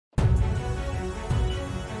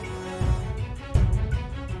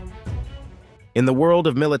In the world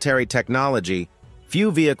of military technology, few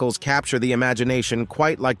vehicles capture the imagination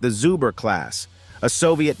quite like the Zubr class, a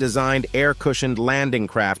Soviet-designed air-cushioned landing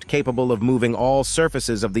craft capable of moving all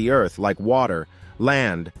surfaces of the Earth like water,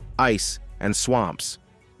 land, ice, and swamps.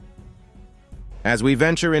 As we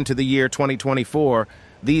venture into the year 2024,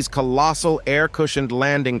 these colossal air-cushioned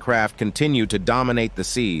landing craft continue to dominate the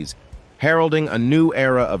seas, heralding a new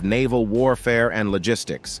era of naval warfare and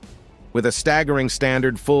logistics. With a staggering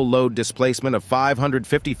standard full-load displacement of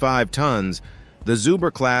 555 tons, the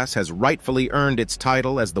Zubr class has rightfully earned its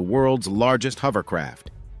title as the world's largest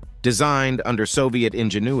hovercraft. Designed under Soviet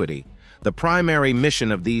ingenuity, the primary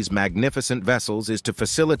mission of these magnificent vessels is to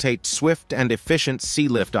facilitate swift and efficient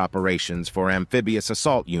sealift operations for amphibious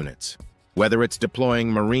assault units. Whether it's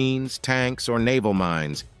deploying marines, tanks, or naval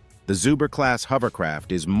mines, the Zubr-class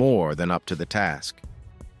hovercraft is more than up to the task.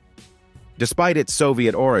 Despite its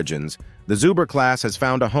Soviet origins, the Zubr class has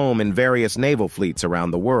found a home in various naval fleets around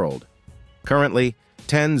the world. Currently,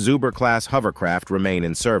 10 Zubr-class hovercraft remain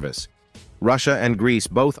in service. Russia and Greece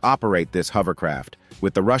both operate this hovercraft,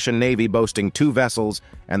 with the Russian Navy boasting 2 vessels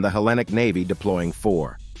and the Hellenic Navy deploying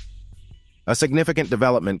 4. A significant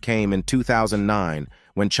development came in 2009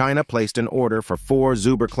 when China placed an order for 4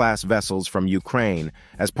 Zubr-class vessels from Ukraine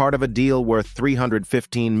as part of a deal worth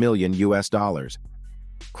 $315 million.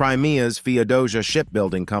 Crimea's Feodosia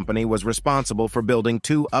Shipbuilding Company was responsible for building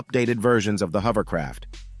 2 updated versions of the hovercraft,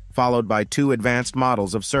 followed by 2 advanced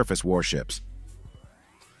models of surface warships.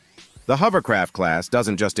 The hovercraft class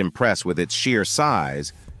doesn't just impress with its sheer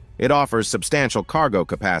size, it offers substantial cargo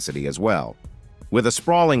capacity as well. With a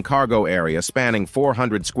sprawling cargo area spanning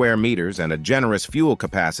 400 square meters and a generous fuel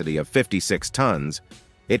capacity of 56 tons,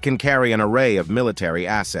 it can carry an array of military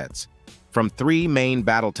assets. From 3 main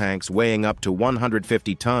battle tanks weighing up to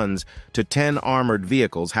 150 tons to 10 armored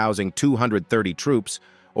vehicles housing 230 troops,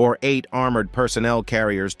 or 8 armored personnel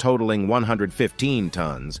carriers totaling 115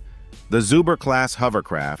 tons, the Zubr-class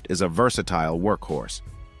hovercraft is a versatile workhorse.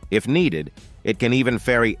 If needed, it can even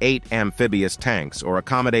ferry 8 amphibious tanks or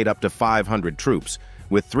accommodate up to 500 troops,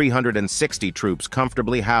 with 360 troops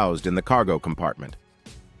comfortably housed in the cargo compartment.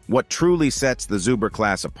 What truly sets the Zubr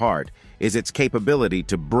class apart is its capability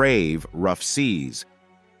to brave rough seas.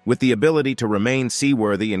 With the ability to remain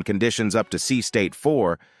seaworthy in conditions up to Sea State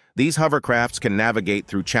 4, these hovercrafts can navigate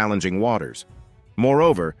through challenging waters.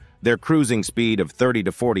 Moreover, their cruising speed of 30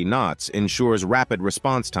 to 40 knots ensures rapid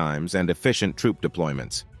response times and efficient troop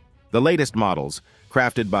deployments. The latest models,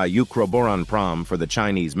 crafted by Ukroboronprom for the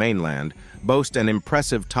Chinese mainland, boast an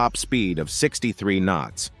impressive top speed of 63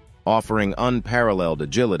 knots, offering unparalleled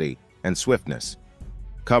agility and swiftness.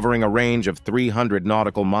 Covering a range of 300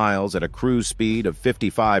 nautical miles at a cruise speed of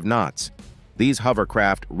 55 knots, these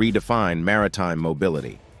hovercraft redefine maritime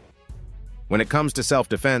mobility. When it comes to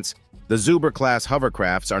self-defense, the Zubr-class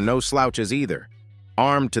hovercrafts are no slouches either.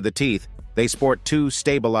 Armed to the teeth, they sport 2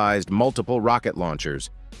 stabilized multiple rocket launchers,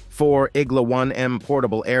 4 Igla-1M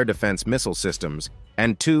portable air defense missile systems,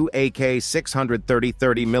 and 2 AK-630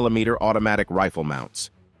 30mm automatic rifle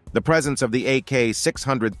mounts. The presence of the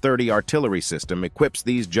AK-630 artillery system equips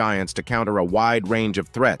these giants to counter a wide range of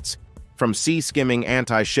threats, from sea-skimming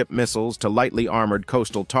anti-ship missiles to lightly armored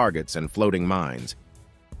coastal targets and floating mines.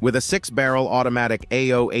 With a 6-barrel automatic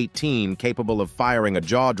AO-18 capable of firing a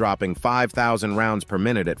jaw-dropping 5,000 rounds per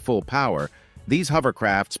minute at full power, these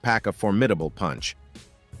hovercrafts pack a formidable punch.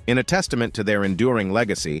 In a testament to their enduring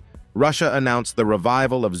legacy, Russia announced the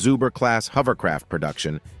revival of Zubr-class hovercraft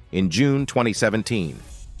production in June 2017.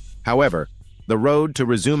 However, the road to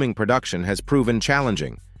resuming production has proven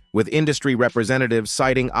challenging, with industry representatives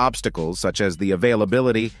citing obstacles such as the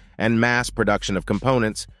availability and mass production of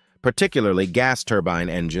components, particularly gas turbine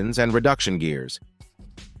engines and reduction gears.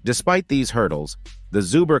 Despite these hurdles, the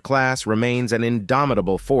Zubr class remains an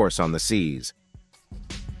indomitable force on the seas.